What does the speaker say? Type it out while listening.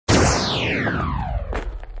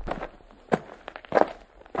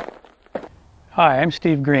Hi, I'm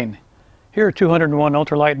Steve Green. Here are 201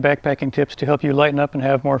 ultralight backpacking tips to help you lighten up and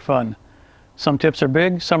have more fun. Some tips are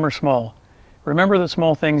big, some are small. Remember that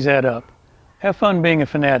small things add up. Have fun being a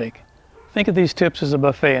fanatic. Think of these tips as a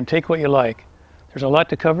buffet and take what you like. There's a lot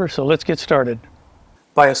to cover, so let's get started.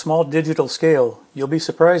 Buy a small digital scale. You'll be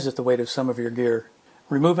surprised at the weight of some of your gear.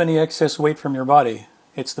 Remove any excess weight from your body.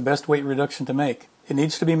 It's the best weight reduction to make. It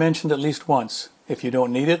needs to be mentioned at least once. If you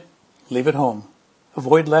don't need it, leave it home.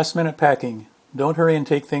 Avoid last-minute packing. Don't hurry and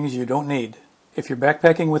take things you don't need. If you're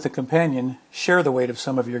backpacking with a companion, share the weight of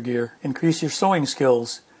some of your gear. Increase your sewing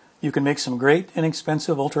skills. You can make some great,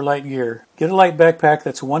 inexpensive ultralight gear. Get a light backpack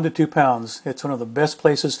that's 1 to 2 pounds. It's one of the best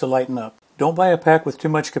places to lighten up. Don't buy a pack with too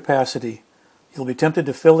much capacity. You'll be tempted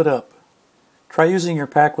to fill it up. Try using your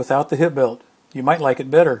pack without the hip belt. You might like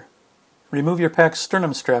it better. Remove your pack's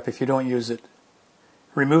sternum strap if you don't use it.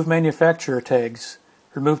 Remove manufacturer tags.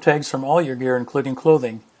 Remove tags from all your gear, including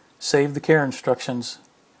clothing. Save the care instructions.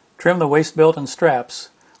 Trim the waist belt and straps.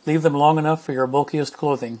 Leave them long enough for your bulkiest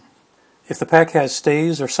clothing. If the pack has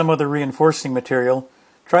stays or some other reinforcing material,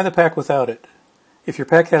 try the pack without it. If your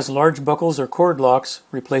pack has large buckles or cord locks,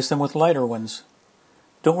 replace them with lighter ones.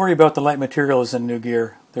 Don't worry about the light materials in new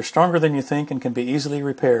gear. They're stronger than you think and can be easily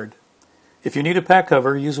repaired. If you need a pack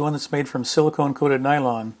cover, use one that's made from silicone-coated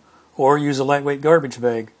nylon, or use a lightweight garbage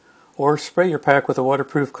bag, or spray your pack with a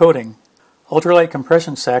waterproof coating. Ultralight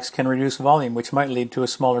compression sacks can reduce volume, which might lead to a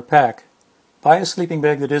smaller pack. Buy a sleeping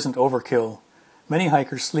bag that isn't overkill. Many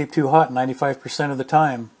hikers sleep too hot 95% of the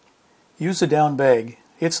time. Use a down bag.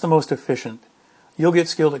 It's the most efficient. You'll get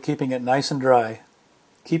skilled at keeping it nice and dry.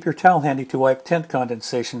 Keep your towel handy to wipe tent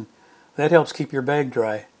condensation. That helps keep your bag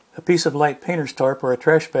dry. A piece of light painter's tarp or a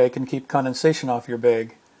trash bag can keep condensation off your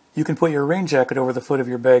bag. You can put your rain jacket over the foot of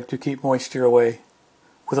your bag to keep moisture away.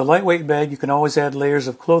 With a lightweight bag, you can always add layers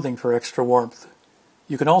of clothing for extra warmth.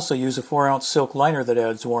 You can also use a 4-ounce silk liner that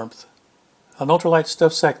adds warmth. An ultralight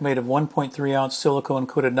stuff sack made of 1.3-ounce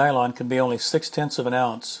silicone-coated nylon can be only 0.6 of an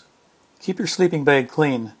ounce. Keep your sleeping bag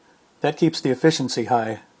clean. That keeps the efficiency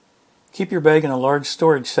high. Keep your bag in a large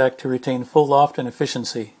storage sack to retain full loft and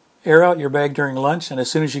efficiency. Air out your bag during lunch and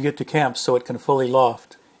as soon as you get to camp so it can fully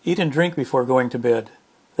loft. Eat and drink before going to bed.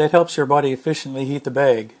 That helps your body efficiently heat the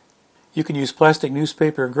bag. You can use plastic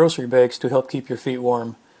newspaper or grocery bags to help keep your feet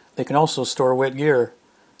warm. They can also store wet gear.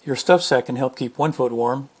 Your stuff sack can help keep 1 foot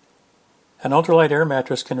warm. An ultralight air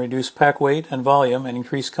mattress can reduce pack weight and volume and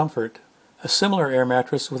increase comfort. A similar air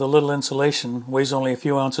mattress with a little insulation weighs only a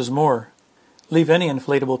few ounces more. Leave any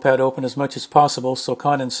inflatable pad open as much as possible so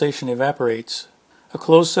condensation evaporates. A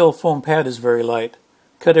closed-cell foam pad is very light.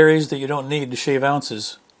 Cut areas that you don't need to shave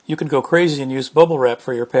ounces. You can go crazy and use bubble wrap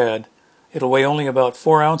for your pad. It'll weigh only about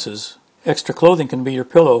 4 ounces. Extra clothing can be your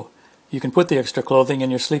pillow. You can put the extra clothing in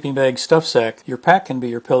your sleeping bag stuff sack. Your pack can be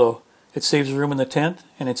your pillow. It saves room in the tent,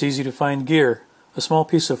 and it's easy to find gear. A small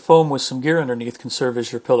piece of foam with some gear underneath can serve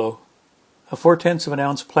as your pillow. A 0.4 of an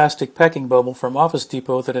ounce plastic packing bubble from Office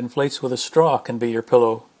Depot that inflates with a straw can be your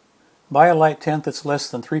pillow. Buy a light tent that's less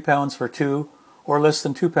than 3 pounds for 2, or less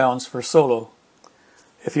than 2 pounds for solo.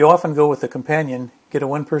 If you often go with a companion, get a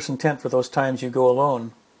one-person tent for those times you go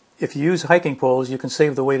alone. If you use hiking poles, you can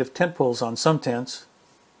save the weight of tent poles on some tents.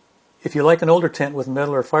 If you like an older tent with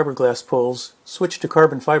metal or fiberglass poles, switch to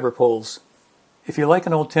carbon fiber poles. If you like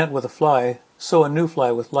an old tent with a fly, sew a new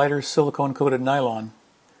fly with lighter silicone-coated nylon.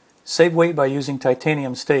 Save weight by using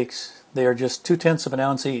titanium stakes. They are just 0.2 of an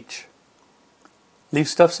ounce each. Leave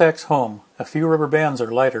stuff sacks home. A few rubber bands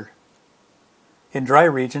are lighter. In dry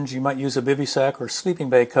regions, you might use a bivy sack or sleeping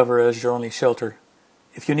bag cover as your only shelter.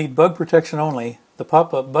 If you need bug protection only, the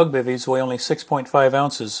pop-up bug bivvies weigh only 6.5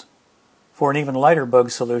 ounces. For an even lighter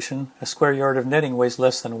bug solution, a square yard of netting weighs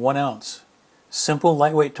less than 1 ounce. Simple,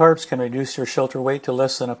 lightweight tarps can reduce your shelter weight to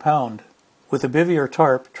less than a pound. With a bivvy or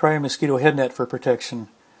tarp, try a mosquito head net for protection.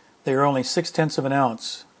 They are only 0.6 of an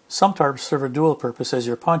ounce. Some tarps serve a dual purpose as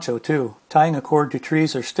your poncho too. Tying a cord to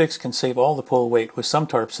trees or sticks can save all the pole weight with some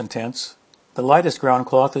tarps and tents. The lightest ground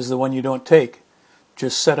cloth is the one you don't take.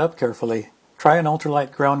 Just set up carefully. Try an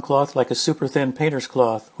ultralight ground cloth like a super thin painter's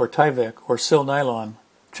cloth, or Tyvek, or Sil nylon.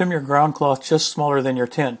 Trim your ground cloth just smaller than your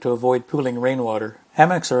tent to avoid pooling rainwater.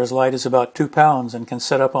 Hammocks are as light as about 2 pounds and can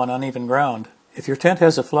set up on uneven ground. If your tent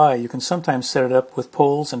has a fly, you can sometimes set it up with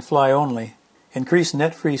poles and fly only. Increase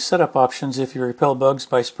net-free setup options if you repel bugs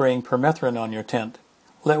by spraying permethrin on your tent.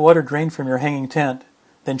 Let water drain from your hanging tent,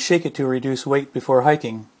 then shake it to reduce weight before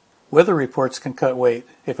hiking. Weather reports can cut weight.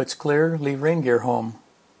 If it's clear, leave rain gear home.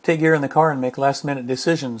 Take gear in the car and make last-minute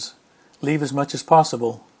decisions. Leave as much as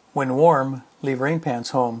possible. When warm, leave rain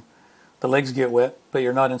pants home. The legs get wet, but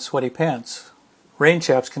you're not in sweaty pants. Rain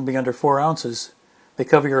chaps can be under 4 ounces. They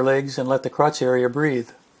cover your legs and let the crotch area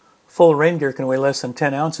breathe. Full rain gear can weigh less than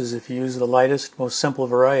 10 ounces if you use the lightest, most simple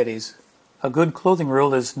varieties. A good clothing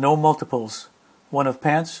rule is no multiples. One of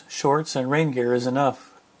pants, shorts, and rain gear is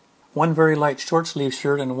enough. One very light short sleeve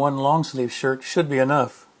shirt and one long sleeve shirt should be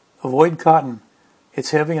enough. Avoid cotton.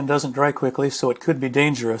 It's heavy and doesn't dry quickly, so it could be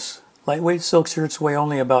dangerous. Lightweight silk shirts weigh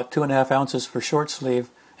only about 2.5 ounces for short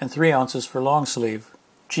sleeve and 3 ounces for long sleeve.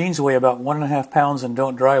 Jeans weigh about 1.5 pounds and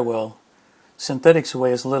don't dry well. Synthetics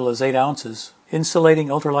weigh as little as 8 ounces. Insulating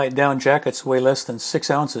ultralight down jackets weigh less than 6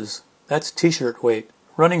 ounces. That's t-shirt weight.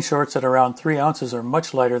 Running shorts at around 3 ounces are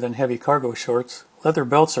much lighter than heavy cargo shorts. Leather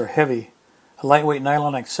belts are heavy. A lightweight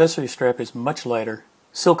nylon accessory strap is much lighter.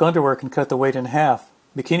 Silk underwear can cut the weight in half.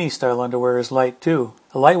 Bikini-style underwear is light too.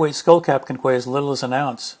 A lightweight skull cap can weigh as little as an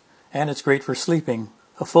ounce, and it's great for sleeping.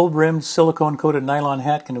 A full-brimmed, silicone-coated nylon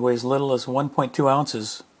hat can weigh as little as 1.2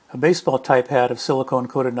 ounces. A baseball-type hat of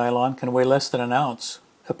silicone-coated nylon can weigh less than an ounce.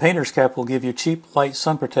 A painter's cap will give you cheap, light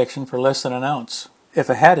sun protection for less than an ounce. If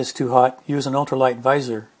a hat is too hot, use an ultralight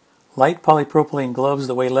visor. Light polypropylene gloves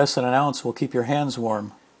that weigh less than an ounce will keep your hands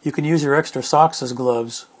warm. You can use your extra socks as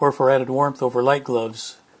gloves, or for added warmth over light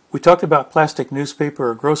gloves. We talked about plastic newspaper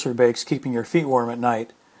or grocery bags keeping your feet warm at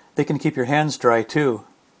night. They can keep your hands dry too.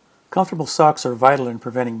 Comfortable socks are vital in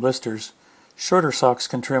preventing blisters. Shorter socks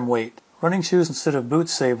can trim weight. Running shoes instead of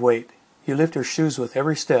boots save weight. You lift your shoes with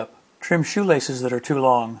every step. Trim shoelaces that are too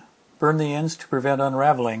long. Burn the ends to prevent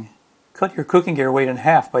unraveling. Cut your cooking gear weight in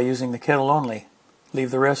half by using the kettle only.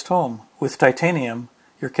 Leave the rest home. With titanium,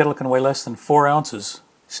 your kettle can weigh less than 4 ounces.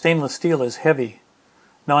 Stainless steel is heavy.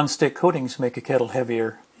 Non-stick coatings make a kettle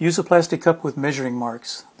heavier. Use a plastic cup with measuring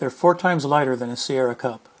marks. They're 4 times lighter than a Sierra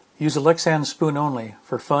cup. Use a Lexan spoon only.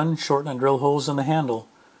 For fun, shorten and drill holes in the handle.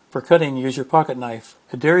 For cutting, use your pocket knife.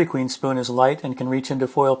 A Dairy Queen spoon is light and can reach into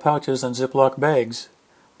foil pouches and Ziploc bags.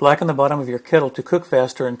 Blacken the bottom of your kettle to cook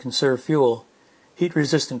faster and conserve fuel.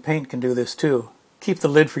 Heat-resistant paint can do this too. Keep the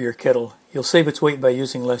lid for your kettle. You'll save its weight by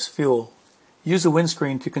using less fuel. Use a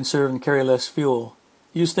windscreen to conserve and carry less fuel.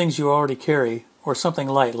 Use things you already carry, or something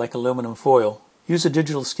light like aluminum foil. Use a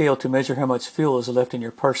digital scale to measure how much fuel is left in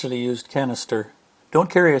your partially used canister. Don't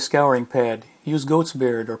carry a scouring pad. Use goat's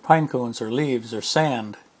beard or pine cones or leaves or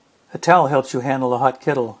sand. A towel helps you handle a hot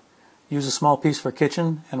kettle. Use a small piece for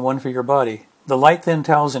kitchen and one for your body. The light thin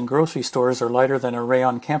towels in grocery stores are lighter than a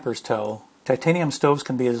rayon camper's towel. Titanium stoves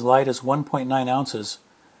can be as light as 1.9 ounces.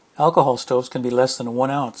 Alcohol stoves can be less than 1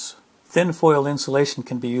 ounce. Thin foil insulation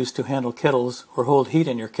can be used to handle kettles or hold heat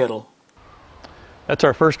in your kettle. That's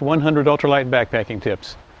our first 100 ultralight backpacking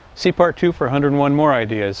tips. See part 2 for 101 more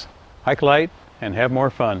ideas. Hike light and have more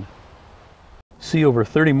fun. See over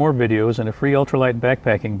 30 more videos and a free ultralight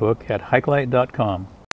backpacking book at hikelight.com.